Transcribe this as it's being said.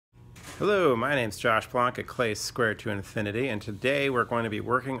Hello, my name's Josh Blanc at Clay Square to Infinity, and today we're going to be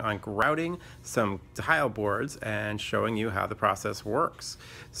working on grouting some tile boards and showing you how the process works.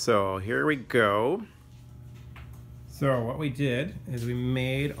 So here we go. So what we did is we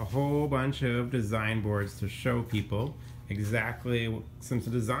made a whole bunch of design boards to show people exactly some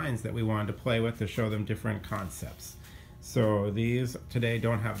designs that we wanted to play with to show them different concepts. So these today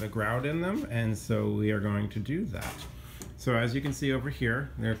don't have the grout in them, and so we are going to do that. So as you can see over here,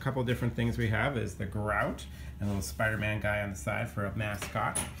 there are a couple different things we have is the grout and a little Spider-Man guy on the side for a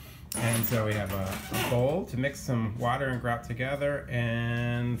mascot. And so we have a bowl to mix some water and grout together,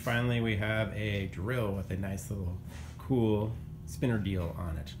 and finally we have a drill with a nice little cool spinner deal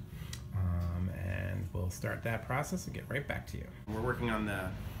on it. And we'll start that process and get right back to you. We're working on the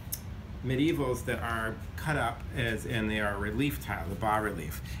medievals that are cut up and they are relief tile, the bas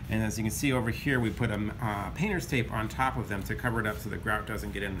relief. And as you can see over here, we put a painter's tape on top of them to cover it up so the grout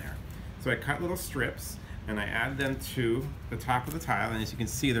doesn't get in there. So I cut little strips and I add them to the top of the tile, and as you can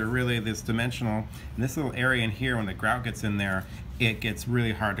see, they're really this dimensional. And this little area in here, when the grout gets in there, it gets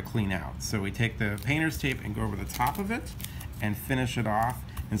really hard to clean out. So we take the painter's tape and go over the top of it and finish it off.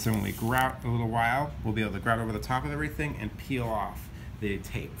 And so when we grout a little while, we'll be able to grout over the top of everything and peel off the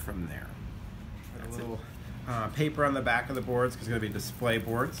tape from there. A little paper on the back of the boards because it's going to be display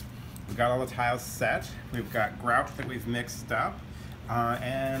boards. We've got all the tiles set. We've got grout that we've mixed up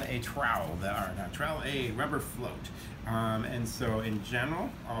and a trowel, a rubber float. And so in general,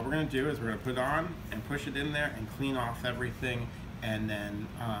 all we're going to do is we're going to put it on and push it in there and clean off everything, and then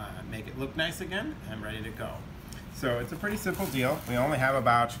make it look nice again and ready to go. So it's a pretty simple deal. We only have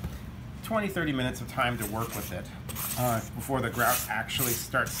about 20-30 minutes of time to work with it before the grout actually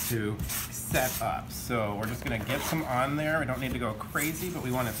starts to set up. So we're just going to get some on there. We don't need to go crazy, but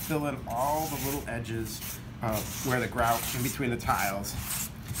we want to fill in all the little edges where the grout, in between the tiles,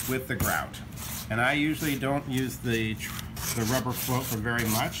 with the grout. And I usually don't use the rubber float for very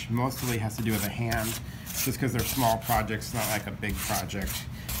much. Mostly has to do with a hand, just because they're small projects, not like a big project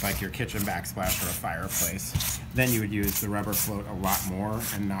like your kitchen backsplash or a fireplace. Then you would use the rubber float a lot more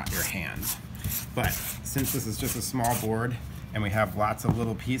and not your hand. But since this is just a small board and we have lots of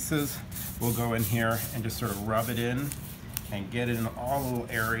little pieces, we'll go in here and just sort of rub it in and get it in all the little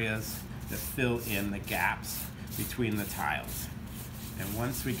areas that fill in the gaps between the tiles. And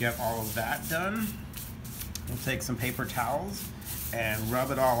once we get all of that done, we'll take some paper towels and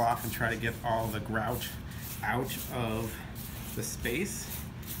rub it all off and try to get all the grout out of the space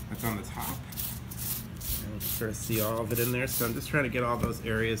that's on the top. And you can sort of see all of it in there. So I'm just trying to get all those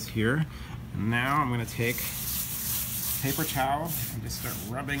areas here. And now I'm going to take paper towel and just start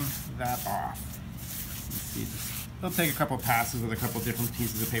rubbing that off. You see, it'll take a couple passes with a couple different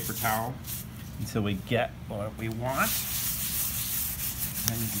pieces of paper towel until we get what we want.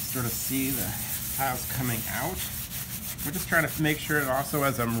 And you can sort of see the tiles coming out. We're just trying to make sure also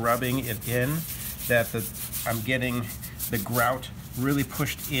as I'm rubbing it in that I'm getting the grout really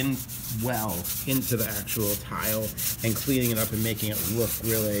pushed in well into the actual tile and cleaning it up and making it look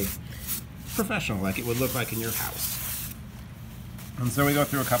really professional, like it would look like in your house. And so we go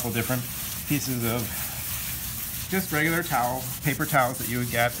through a couple different pieces of just regular paper towels that you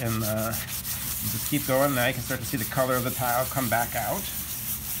would get, and you just keep going. Now you can start to see the color of the tile come back out.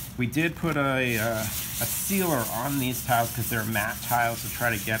 We did put a sealer on these tiles because they're matte tiles to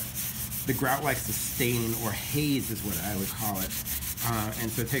try to get the grout likes to stain, or haze is what I would call it. And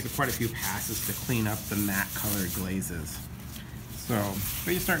so it takes quite a few passes to clean up the matte colored glazes.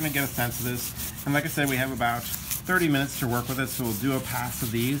 But you're starting to get a sense of this. And like I said, we have about 30 minutes to work with it, so we'll do a pass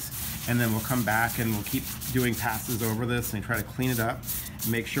of these, and then we'll come back and we'll keep doing passes over this and try to clean it up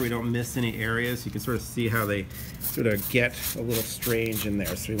and make sure we don't miss any areas. You can sort of see how they sort of get a little strange in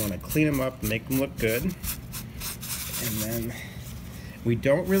there. So we want to clean them up and make them look good. And then we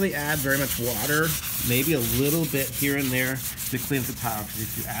don't really add very much water, maybe a little bit here and there to clean the tile, because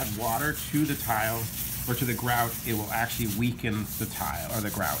if you add water to the tile or to the grout, it will actually weaken the tile or the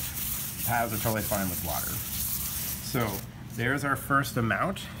grout. Tiles are totally fine with water. So there's our first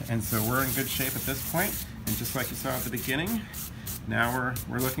amount, and so we're in good shape at this point. And just like you saw at the beginning, now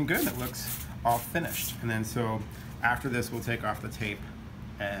we're looking good. It looks all finished. And then so after this, we'll take off the tape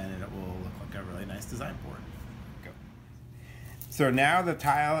and it will look like a really nice design board. So now the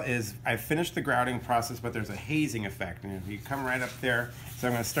tile is, I've finished the grouting process, but there's a hazing effect. And if you come right up there, so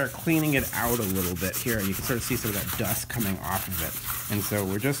I'm going to start cleaning it out a little bit here, and you can sort of see some of that dust coming off of it. And so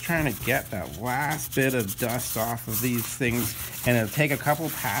we're just trying to get that last bit of dust off of these things, and it'll take a couple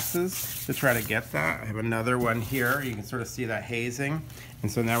passes to try to get that. I have another one here. You can sort of see that hazing.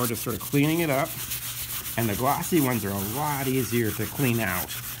 And so now we're just sort of cleaning it up And the glossy ones are a lot easier to clean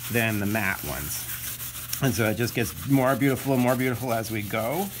out than the matte ones. And so it just gets more beautiful as we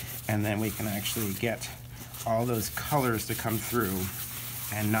go. And then we can actually get all those colors to come through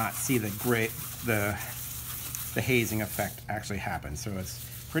and not see the hazing effect actually happen. So it's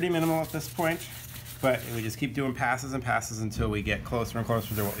pretty minimal at this point, but we just keep doing passes and passes until we get closer and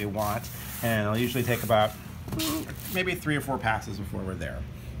closer to what we want. And it'll usually take about maybe 3 or 4 passes before we're there.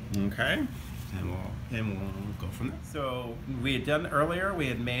 Okay, and we'll go from there. So we had done earlier, we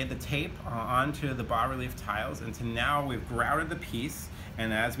had made the tape onto the bas relief tiles, and so now we've grouted the piece.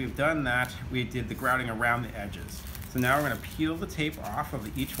 And as we've done that, we did the grouting around the edges. So now we're going to peel the tape off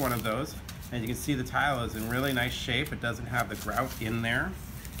of each one of those. And you can see the tile is in really nice shape. It doesn't have the grout in there.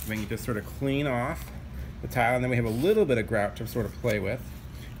 We can just sort of clean off the tile, and then we have a little bit of grout to sort of play with,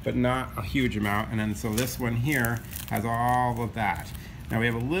 but not a huge amount. And then so this one here has all of that. Now we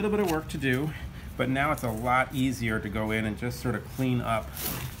have a little bit of work to do, but now it's a lot easier to go in and just sort of clean up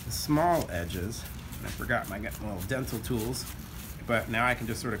the small edges. And I forgot my little dental tools, but now I can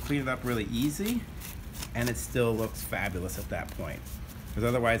just sort of clean it up really easy, and it still looks fabulous at that point. Because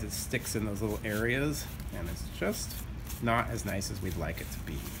otherwise it sticks in those little areas, and it's just not as nice as we'd like it to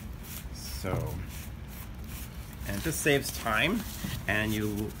be. So, and it just saves time, and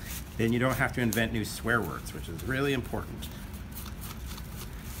then you don't have to invent new swear words, which is really important.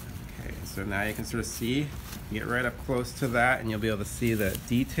 Okay, so now you can sort of see, get right up close to that, and you'll be able to see the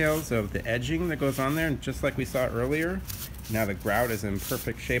details of the edging that goes on there, and just like we saw earlier, now the grout is in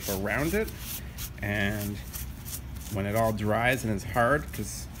perfect shape around it. And when it all dries and it's hard,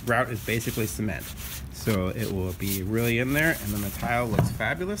 because grout is basically cement, so it will be really in there, and then the tile looks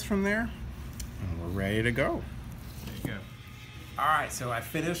fabulous from there, and we're ready to go. There you go. All right, so I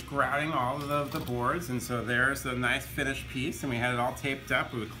finished grouting all of the boards, and so there's the nice finished piece, and we had it all taped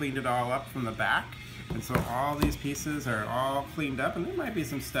up. We cleaned it all up from the back, and so all these pieces are all cleaned up, and there might be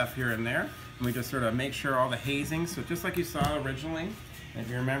some stuff here and there, and we just sort of make sure all the hazing, so just like you saw originally, if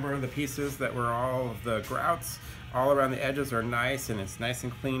you remember the pieces that were all of the grouts, all around the edges are nice, and it's nice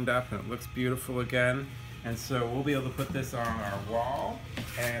and cleaned up, and it looks beautiful again. And so we'll be able to put this on our wall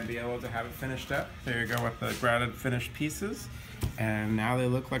and be able to have it finished up. There you go with the grouted finished pieces. And now they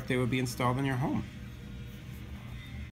look like they would be installed in your home.